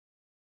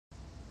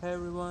Hey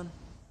everyone,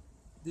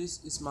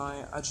 this is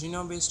my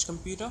Arduino based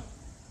computer.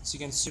 As you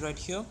can see right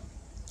here,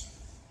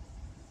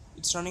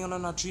 it's running on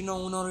an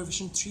Arduino UNO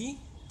revision 3.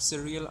 It's a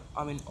original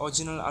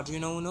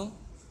Arduino UNO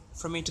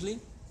from Italy.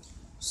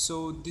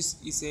 So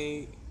this is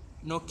a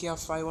Nokia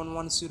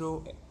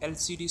 5110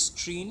 LCD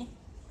screen.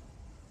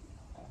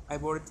 I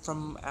bought it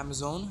from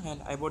Amazon,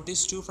 and I bought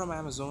this too from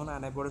Amazon,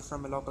 and I bought it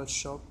from a local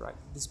shop, right?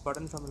 This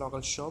button from a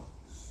local shop.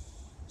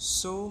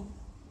 So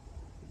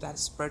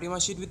that's pretty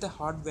much it with the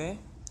hardware.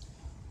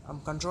 I'm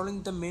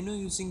controlling the menu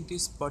using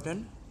this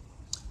button.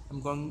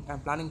 I'm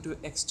planning to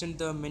extend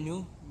the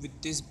menu with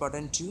this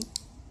button too,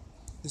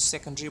 this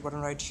secondary button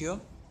right here.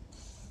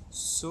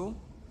 So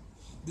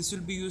this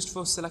will be used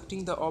for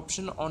selecting the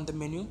option on the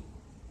menu,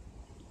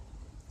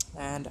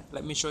 and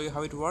let me show you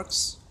how it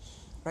works.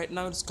 Right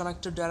now it's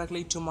connected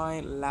directly to my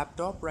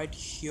laptop right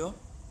here.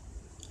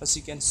 As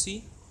you can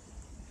see,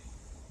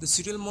 the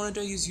serial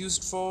monitor is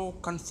used for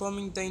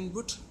confirming the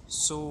input,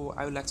 so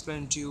I will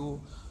explain to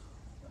you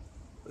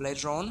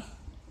later on.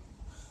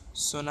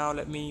 So now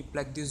let me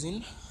plug this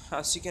in.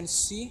 As you can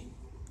see,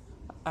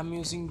 I'm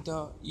using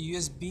the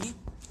USB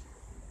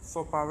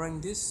for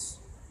powering this.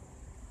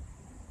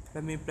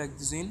 Let me plug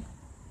this in.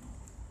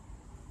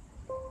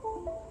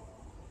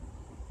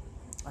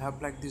 I have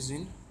plugged this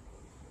in.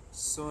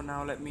 So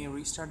now let me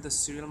restart the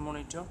serial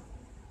monitor.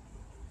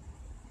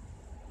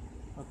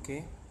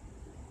 Okay,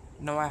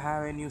 now I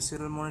have a new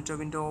serial monitor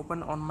window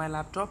open on my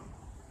laptop.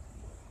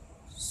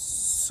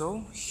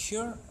 So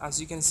here, as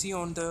you can see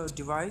on the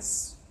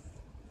device,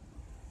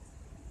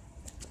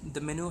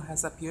 the menu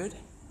has appeared.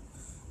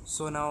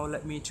 So now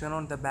let me turn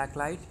on the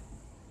backlight.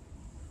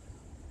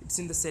 It's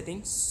in the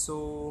settings,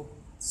 so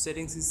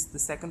settings is the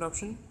second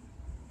option.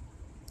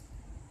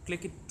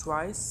 Click it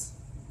twice,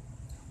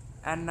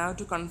 and now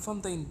to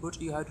confirm the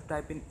input you have to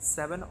type in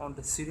 7 on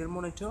the serial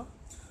monitor.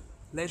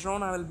 Later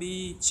on I will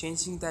be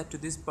changing that to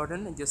this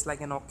button, just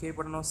like an OK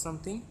button or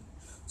something.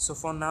 So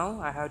for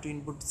now I have to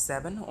input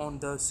 7 on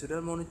the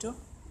serial monitor.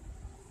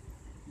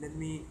 Let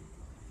me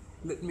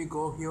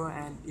go here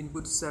and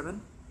input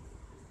 7,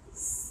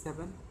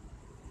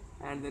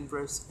 and then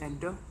press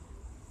enter.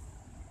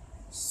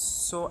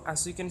 So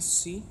as you can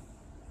see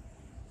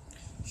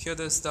here,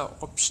 there's the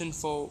option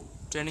for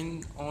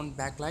turning on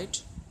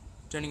backlight.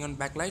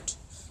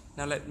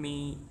 Now let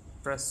me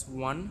press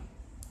 1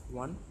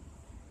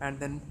 and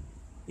then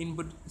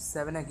input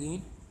 7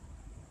 again.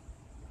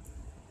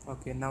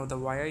 Okay, now the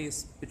wire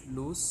is a bit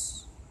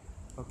loose.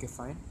 Okay,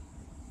 fine.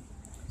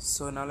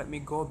 So now let me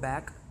go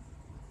back.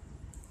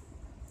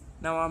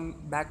 Now I'm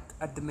back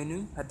at the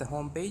menu, at the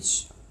home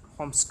page,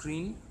 home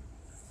screen.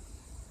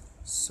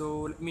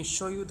 So let me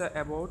show you the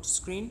about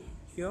screen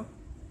here.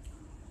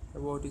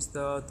 About is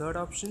the third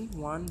option,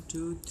 1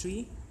 2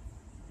 3.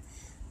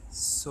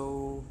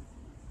 So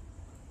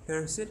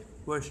here is it,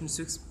 version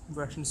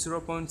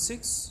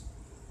 0.6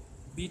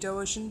 beta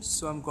version.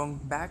 So I'm going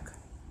back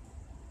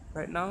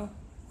right now,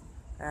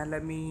 and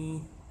let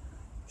me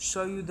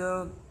show you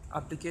the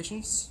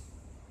applications.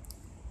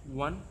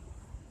 1,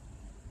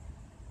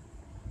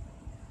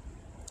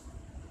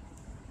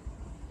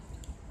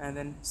 and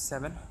then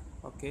 7.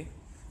 Okay,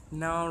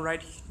 now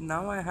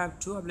I have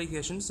two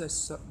applications,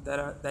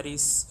 that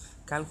is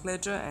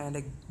calculator and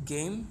a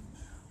game.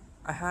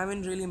 I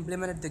haven't really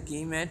implemented the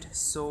game yet,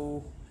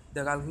 so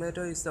the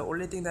calculator is the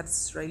only thing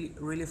that's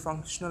really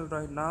functional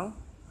right now.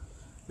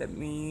 Let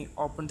me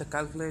open the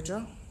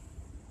calculator.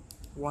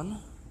 1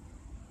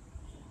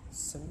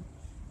 7,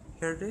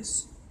 here it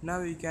is.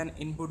 Now you can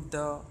input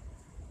the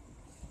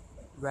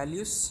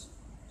values.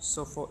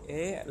 So for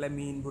A, let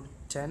me input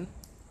 10.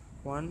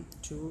 1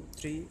 2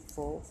 3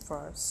 4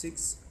 5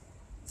 6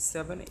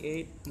 7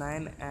 8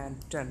 9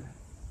 and 10.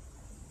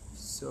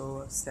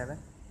 So 7.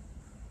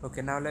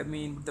 Okay, now let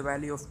me input the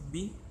value of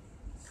B.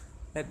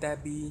 Let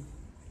that be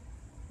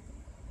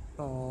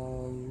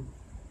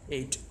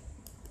 8.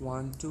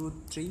 1 2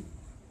 3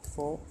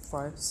 4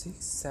 5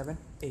 6 7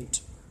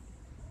 8,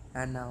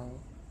 and now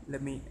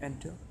let me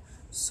enter.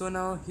 So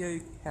now here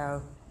you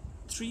have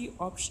three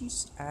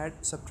options: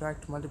 add,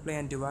 subtract, multiply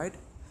and divide.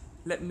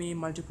 Let me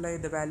multiply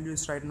the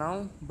values right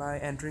now by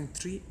entering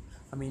 3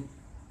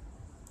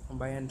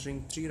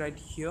 right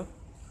here.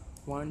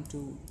 1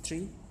 2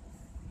 3.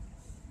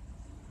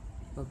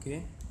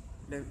 Okay,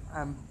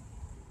 I'm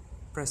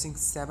pressing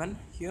 7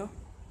 here.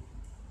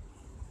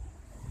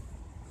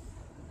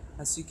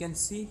 As you can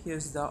see,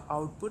 here's the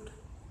output.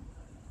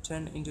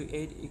 10 into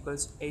 8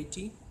 equals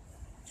 80.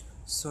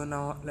 So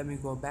now let me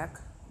go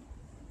back,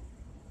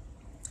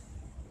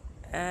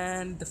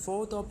 and the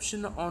fourth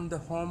option on the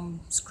home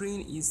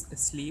screen is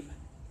sleep.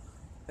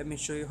 Let me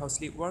show you how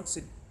sleep works.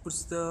 It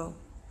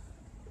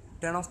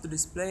turn off the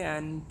display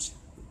and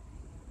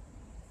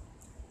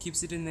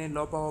keeps it in a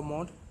low power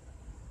mode.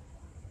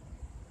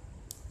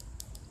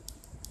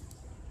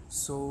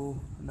 So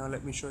now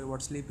let me show you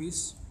what sleep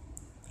is.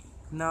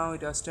 Now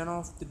it has turned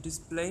off the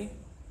display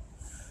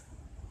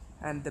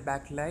and the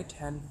backlight,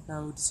 and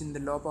now it's in the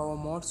low power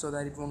mode so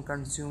that it won't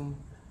consume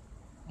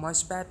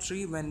much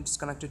battery when it's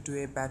connected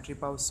to a battery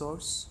power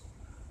source.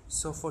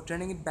 So for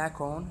turning it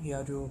back on, you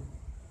have to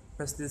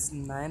press this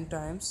 9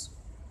 times.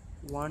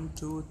 1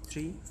 2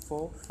 3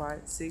 4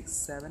 5 6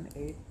 7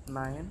 8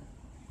 9,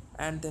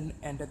 and then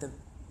enter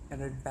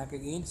it back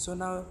again. So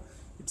now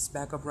it's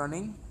back up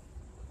running.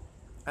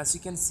 As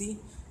you can see,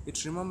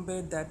 it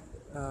remembered that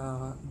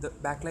the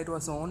backlight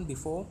was on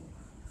before.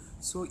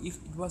 So if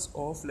it was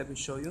off, let me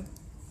show you.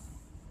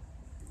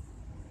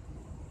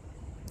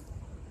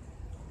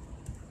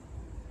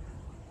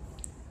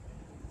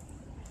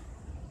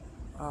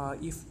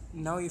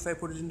 If I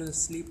put it into the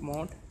sleep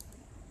mode,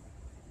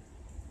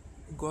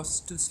 it goes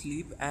to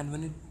sleep, and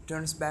when it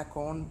turns back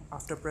on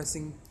after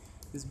pressing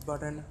this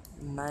button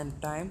 9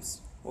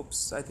 times,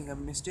 oops, I think I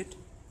missed it.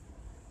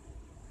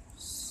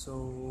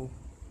 So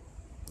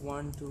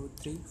 1 2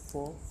 3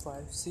 4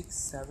 5 6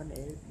 7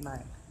 8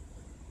 9,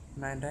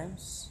 9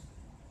 times,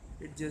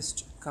 it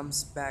just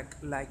comes back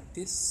like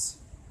this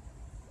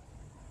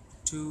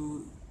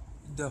to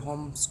the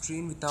home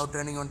screen without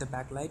turning on the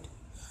backlight.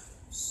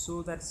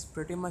 So that's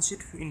pretty much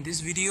it. In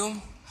this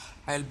video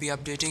I'll be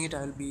updating it.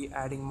 I'll be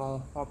adding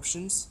more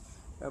options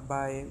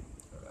by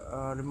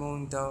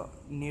removing the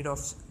need of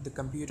the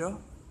computer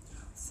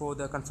for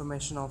the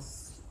confirmation of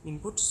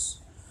inputs.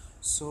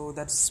 So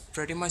that's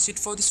pretty much it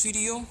for this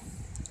video.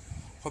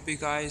 Hope you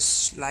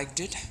guys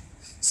liked it.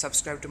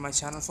 Subscribe to my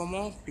channel for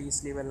more.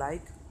 Please leave a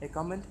like, a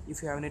comment.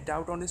 If you have any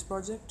doubt on this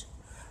project,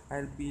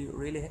 I'll be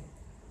really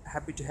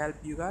happy to help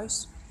you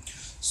guys.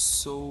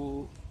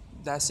 So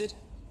that's it.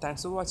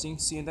 Thanks for watching.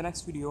 See you in the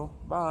next video.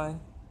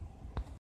 Bye.